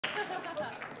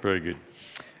Very good.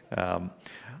 I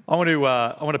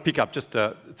want to pick up just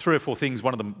 3 or 4 things,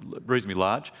 one of them reasonably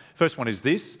large. First one is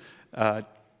this.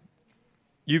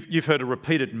 You've heard a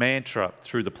repeated mantra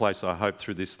through the place, I hope,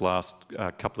 through this last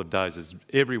couple of days, as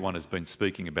everyone has been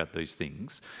speaking about these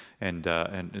things. And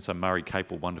so Murray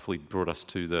Capel wonderfully brought us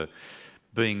to the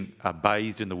being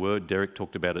bathed in the Word. Derek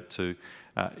talked about it too.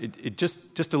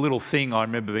 Just a little thing I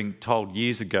remember being told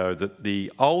years ago, that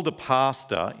the older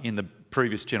pastor in the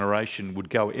previous generation would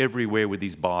go everywhere with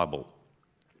his Bible.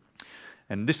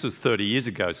 And this was 30 years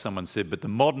ago, someone said, but the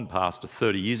modern pastor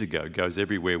 30 years ago goes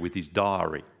everywhere with his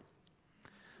diary.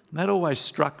 And that always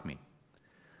struck me.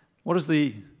 What does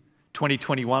the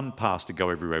 2021 pastor go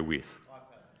everywhere with?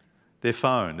 iPad. Their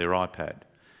phone, their iPad.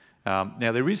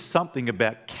 Now, there is something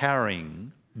about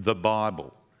carrying the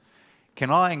Bible.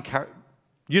 Can I encourage...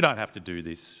 You don't have to do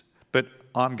this, but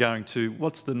I'm going to...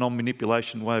 What's the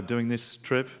non-manipulation way of doing this,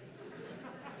 Trev?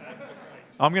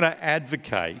 I'm going to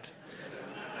advocate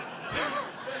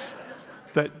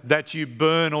that you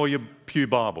burn all your pew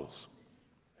Bibles.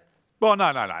 Well,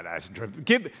 no, that's true.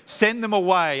 Send them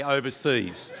away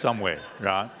overseas somewhere,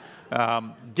 right?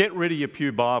 Get rid of your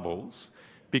pew Bibles,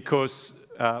 because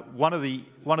one of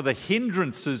the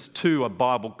hindrances to a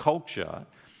Bible culture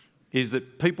is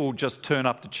that people just turn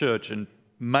up to church and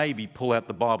maybe pull out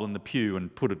the Bible in the pew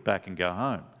and put it back and go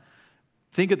home.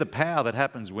 Think of the power that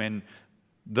happens when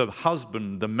the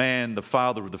husband, the man, the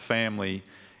father of the family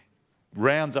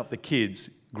rounds up the kids,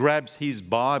 grabs his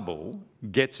Bible,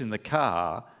 gets in the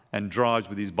car and drives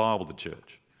with his Bible to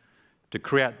church. To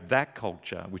create that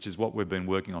culture, which is what we've been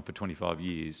working on for 25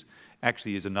 years,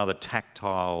 actually is another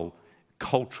tactile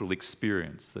cultural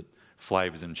experience that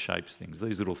flavours and shapes things.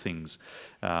 These little things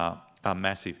are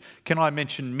massive. Can I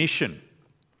mention mission?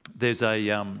 There's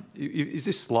is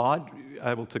this slide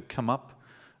able to come up?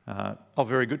 Oh,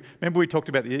 very good. Remember we talked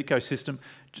about the ecosystem?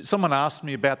 Someone asked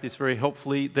me about this very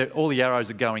helpfully, that all the arrows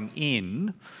are going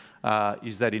in.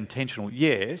 Is that intentional?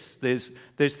 Yes. There's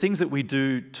things that we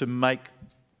do to make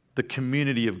the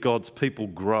community of God's people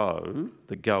grow,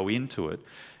 that go into it.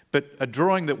 But a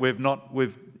drawing that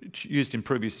we've used in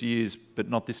previous years, but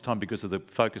not this time because of the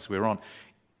focus we're on,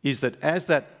 is that as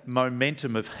that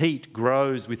momentum of heat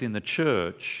grows within the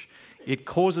church, it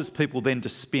causes people then to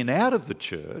spin out of the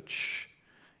church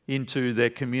into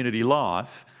their community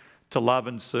life to love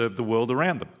and serve the world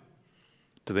around them,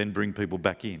 to then bring people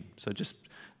back in. So just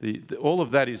all of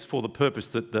that is for the purpose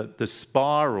that the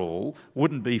spiral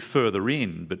wouldn't be further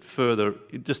in, but further,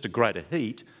 just a greater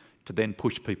heat to then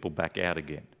push people back out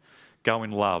again. Go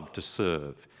in love to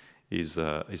serve is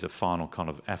a final kind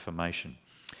of affirmation.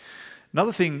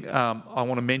 Another thing I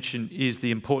want to mention is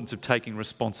the importance of taking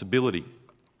responsibility.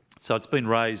 So it's been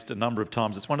raised a number of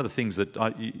times. It's one of the things that,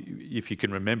 if you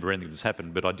can remember anything that's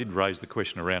happened, but I did raise the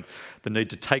question around the need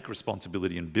to take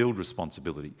responsibility and build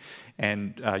responsibility,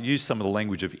 and use some of the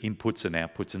language of inputs and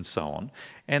outputs and so on.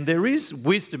 And there is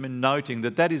wisdom in noting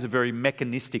that that is a very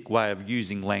mechanistic way of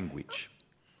using language.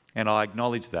 And I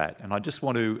acknowledge that. And I just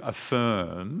want to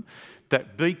affirm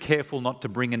that be careful not to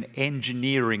bring an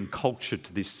engineering culture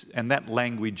to this, and that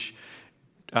language...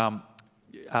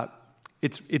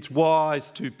 It's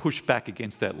wise to push back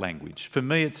against that language. For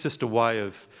me, it's just a way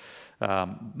of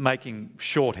making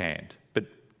shorthand. But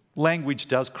language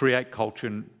does create culture,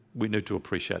 and we need to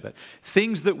appreciate that.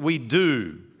 Things that we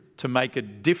do to make a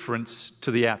difference to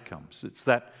the outcomes. It's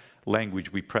that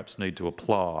language we perhaps need to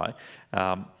apply.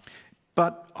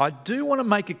 But I do want to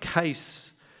make a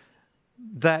case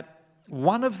that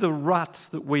one of the ruts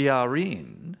that we are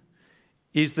in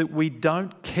is that we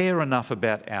don't care enough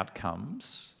about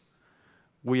outcomes.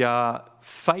 We are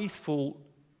faithful,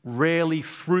 rarely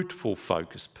fruitful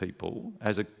focused people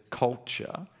as a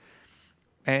culture.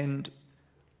 And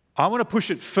I want to push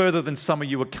it further than some of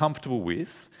you are comfortable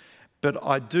with, but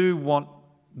I do want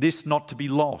this not to be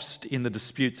lost in the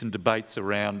disputes and debates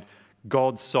around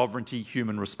God's sovereignty,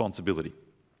 human responsibility.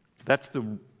 That's the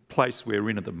place we're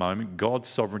in at the moment, God's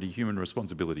sovereignty, human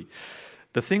responsibility.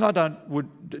 The thing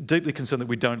would deeply concerned that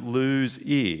we don't lose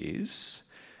is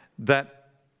that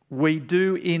we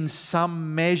do, in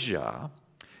some measure,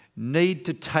 need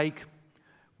to take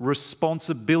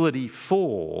responsibility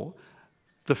for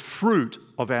the fruit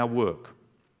of our work,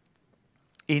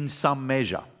 in some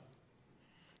measure.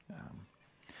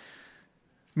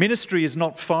 Ministry is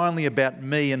not finally about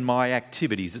me and my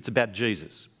activities, it's about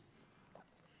Jesus.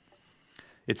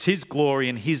 It's his glory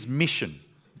and his mission,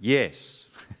 yes.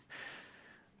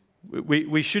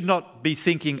 We should not be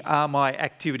thinking, are my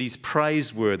activities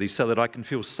praiseworthy so that I can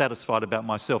feel satisfied about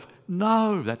myself?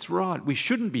 No, that's right. We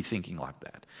shouldn't be thinking like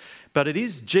that. But it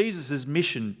is Jesus'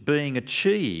 mission being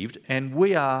achieved, and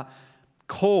we are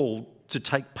called to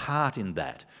take part in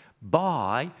that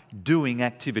by doing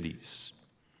activities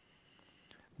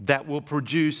that will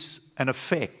produce an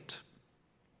effect.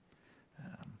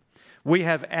 We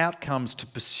have outcomes to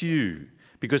pursue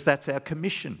because that's our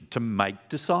commission, to make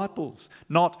disciples,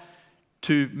 not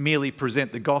to merely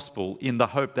present the gospel in the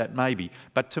hope that maybe,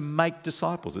 but to make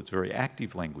disciples. It's very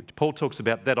active language. Paul talks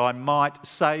about that I might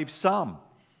save some.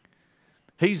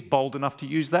 He's bold enough to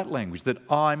use that language, that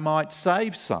I might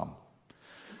save some.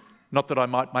 Not that I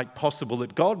might make possible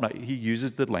that God may. He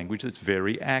uses the language that's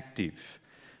very active.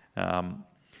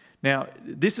 Now,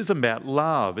 this is about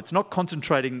love. It's not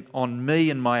concentrating on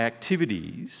me and my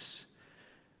activities,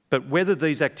 but whether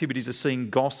these activities are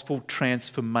seeing gospel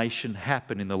transformation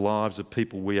happen in the lives of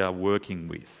people we are working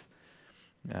with.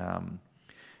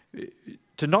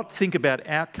 To not think about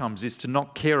outcomes is to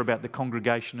not care about the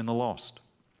congregation and the lost.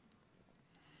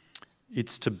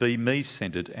 It's to be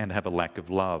me-centred and have a lack of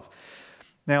love.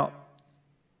 Now,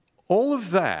 all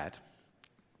of that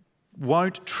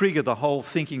won't trigger the whole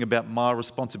thinking about my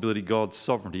responsibility, God's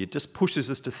sovereignty. It just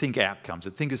pushes us to think outcomes,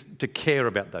 to care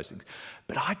about those things.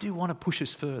 But I do want to push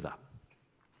us further.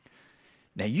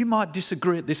 Now, you might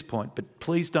disagree at this point, but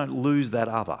please don't lose that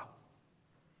other.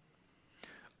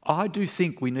 I do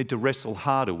think we need to wrestle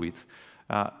harder with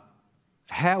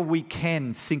how we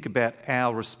can think about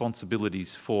our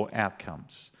responsibilities for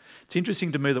outcomes. It's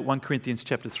interesting to me that 1 Corinthians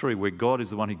chapter 3, where God is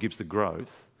the one who gives the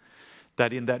growth,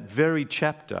 that in that very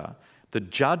chapter, the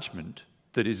judgment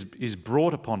that is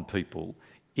brought upon people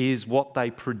is what they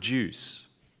produce.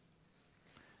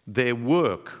 Their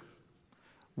work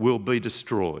will be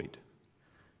destroyed.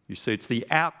 You see, it's the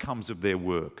outcomes of their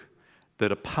work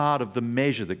that are part of the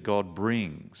measure that God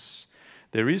brings.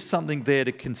 There is something there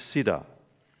to consider.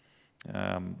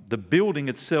 The building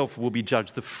itself will be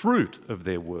judged, the fruit of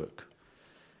their work.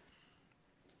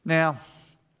 Now,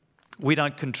 we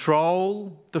don't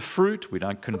control the fruit. We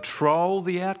don't control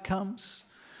the outcomes.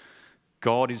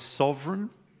 God is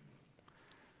sovereign.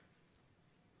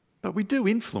 But we do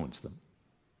influence them.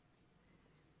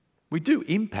 We do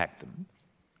impact them.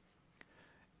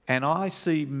 And I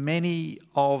see many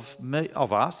of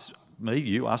us, me,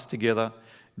 you, us together,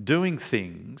 doing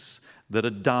things that are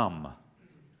dumb.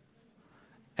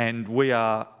 And we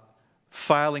are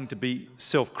failing to be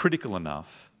self-critical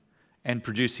enough and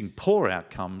producing poor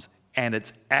outcomes, and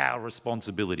it's our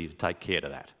responsibility to take care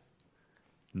of that.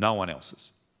 No one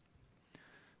else's.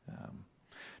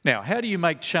 Now, how do you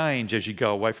make change as you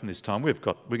go away from this time? We're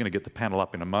going to get the panel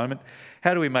up in a moment.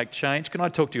 How do we make change? Can I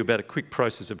talk to you about a quick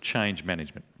process of change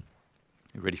management?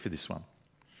 You ready for this one?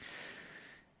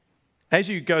 As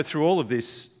you go through all of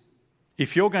this,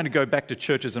 if you're going to go back to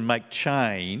churches and make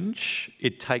change,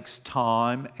 it takes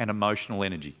time and emotional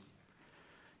energy.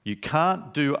 You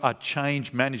can't do a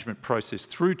change management process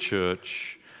through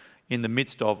church in the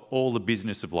midst of all the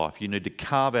business of life. You need to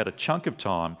carve out a chunk of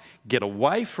time, get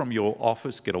away from your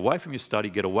office, get away from your study,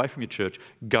 get away from your church,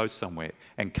 go somewhere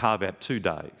and carve out 2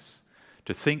 days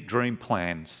to think, dream,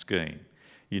 plan, scheme.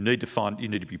 You need to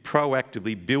be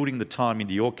proactively building the time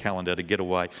into your calendar to get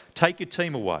away. Take your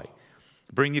team away.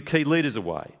 Bring your key leaders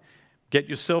away. Get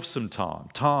yourself some time.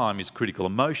 Time is critical.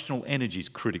 Emotional energy is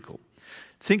critical.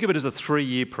 Think of it as a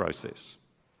 3-year process.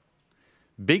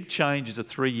 Big change is a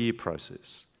 3-year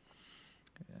process.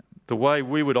 The way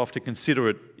we would often consider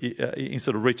it in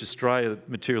sort of Reach Australia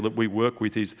material that we work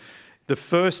with is the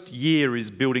first year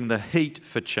is building the heat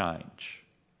for change.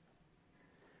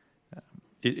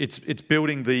 It's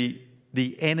building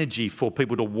the energy for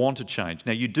people to want to change.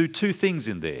 Now, you do 2 things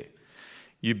in there.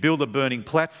 You build a burning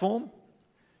platform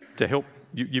to help,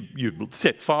 you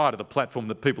set fire to the platform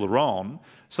that people are on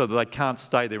so that they can't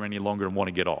stay there any longer and want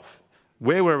to get off.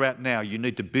 Where we're at now, you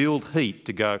need to build heat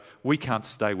to go, we can't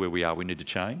stay where we are, we need to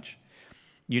change.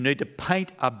 You need to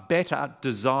paint a better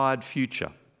desired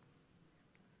future.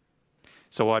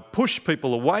 So I push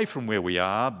people away from where we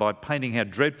are by painting how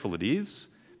dreadful it is,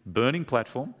 burning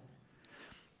platform,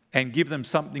 and give them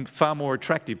something far more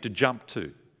attractive to jump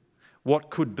to. What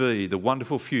could be the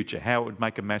wonderful future, how it would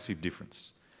make a massive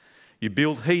difference. You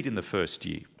build heat in the first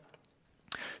year.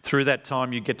 Through that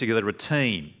time, you get together a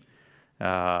team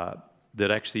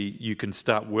that actually you can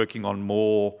start working on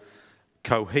more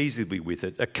cohesively with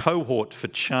it, a cohort for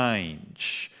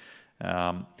change.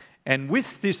 And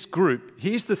with this group,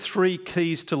 here's the 3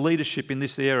 keys to leadership in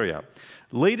this area.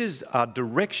 Leaders are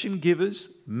direction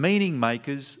givers, meaning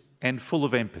makers, and full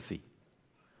of empathy.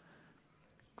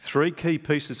 3 key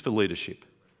pieces for leadership.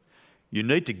 You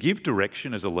need to give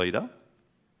direction as a leader.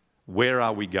 Where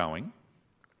are we going?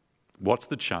 What's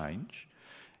the change?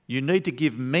 You need to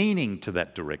give meaning to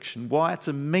that direction, why it's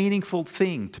a meaningful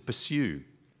thing to pursue,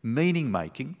 meaning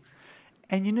making,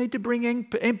 and you need to bring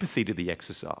empathy to the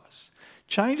exercise.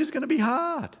 Change is going to be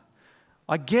hard.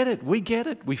 I get it, we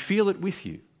feel it with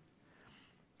you.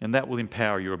 And that will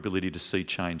empower your ability to see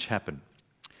change happen.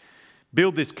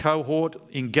 Build this cohort,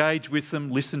 engage with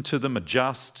them, listen to them,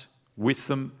 adjust with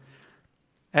them.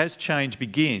 As change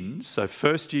begins, so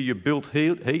first year you built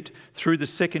heat, through the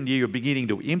second year you're beginning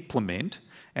to implement,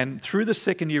 and through the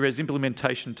second year as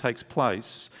implementation takes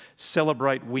place,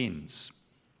 celebrate wins.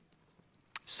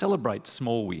 Celebrate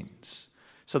small wins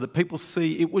so that people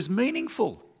see it was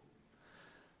meaningful.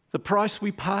 The price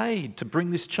we paid to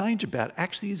bring this change about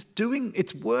actually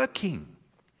it's working.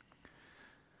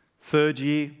 Third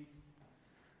year,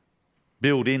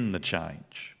 build in the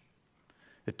change.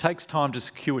 It takes time to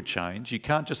secure change. You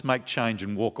can't just make change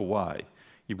and walk away.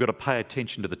 You've got to pay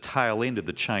attention to the tail end of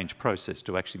the change process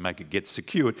to actually make it get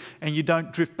secured, and you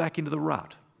don't drift back into the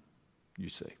rut, you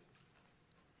see.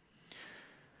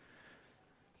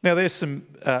 Now there's some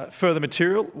further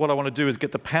material. What I want to do is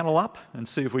get the panel up and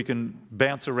see if we can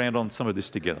bounce around on some of this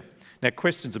together. Now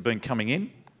questions have been coming in.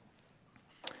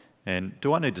 And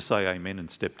do I need to say amen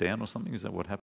and step down or something? Is that what happened?